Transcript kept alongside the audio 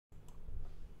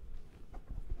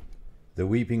The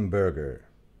Weeping Burgher.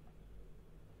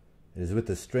 It is with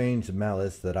a strange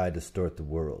malice that I distort the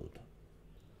world.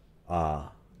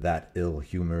 Ah, that ill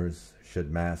humours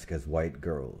should mask as white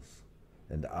girls,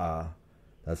 and ah,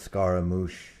 that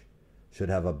Scaramouche should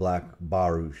have a black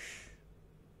barouche.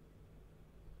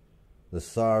 The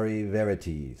sorry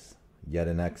verities, yet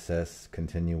in excess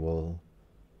continual,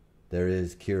 there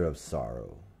is cure of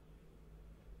sorrow.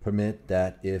 Permit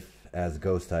that if, as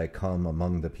ghost I come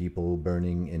among the people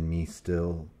burning in me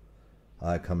still,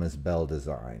 I come as bell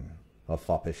design, a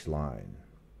foppish line.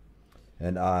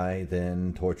 And I,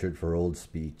 then, tortured for old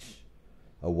speech,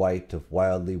 a white of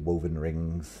wildly woven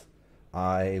rings,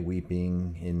 I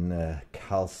weeping in a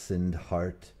calcined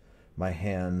heart, my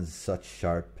hands such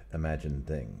sharp imagined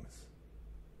things.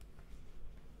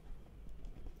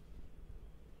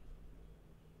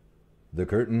 The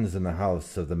curtains in the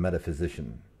house of the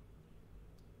Metaphysician.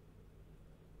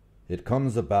 It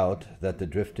comes about that the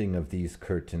drifting of these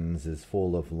curtains is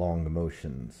full of long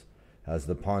motions, as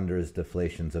the ponderous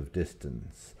deflations of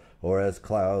distance, or as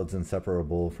clouds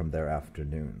inseparable from their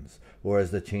afternoons, or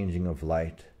as the changing of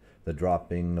light, the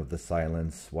dropping of the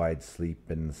silence, wide sleep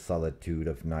and solitude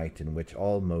of night in which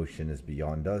all motion is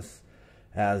beyond us,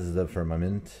 as the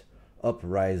firmament,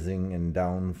 uprising and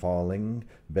downfalling,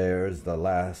 bears the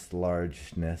last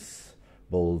largeness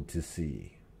bold to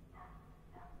see.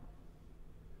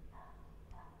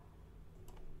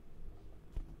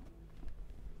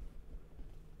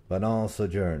 Banal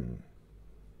Sojourn.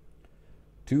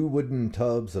 2 wooden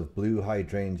tubs of blue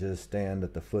hydrangeas stand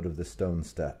at the foot of the stone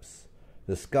steps.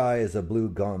 The sky is a blue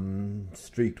gum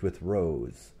streaked with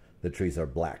rose. The trees are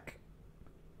black.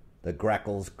 The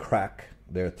grackles crack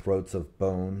their throats of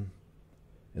bone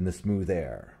in the smooth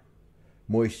air.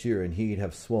 Moisture and heat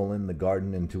have swollen the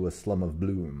garden into a slum of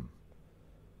bloom.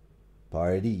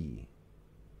 Paradis.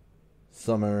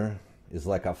 Summer is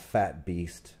like a fat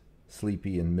beast,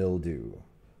 sleepy in mildew.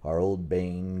 Our old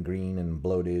bane, green and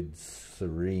bloated,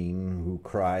 serene, who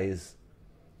cries,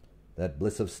 that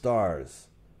bliss of stars,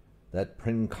 that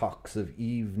princox of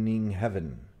evening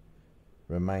heaven,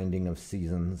 reminding of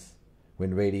seasons,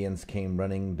 when radiance came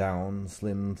running down,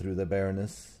 slim through the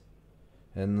bareness.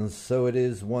 And so it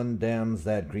is one damns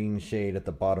that green shade at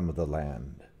the bottom of the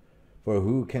land, for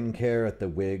who can care at the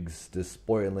wigs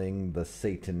despoiling the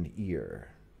Satan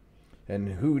ear?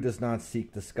 And who does not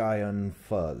seek the sky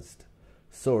unfuzzed,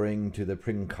 soaring to the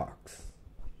princox?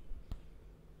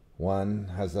 One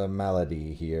has a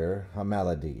malady here, a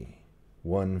malady.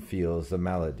 One feels a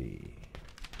malady.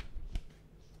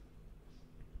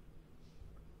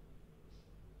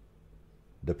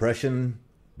 Depression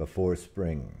before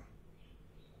spring.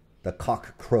 The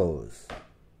cock crows,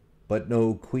 but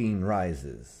no queen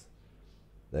rises.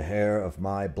 The hair of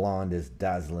my blonde is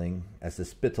dazzling as the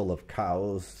spittle of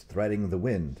cows threading the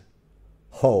wind.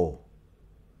 Ho!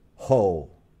 Ho!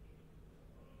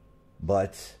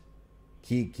 But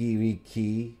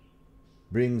kikiriki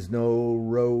brings no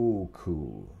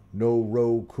roku,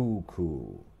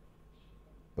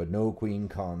 but no queen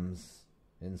comes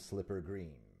in slipper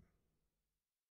green.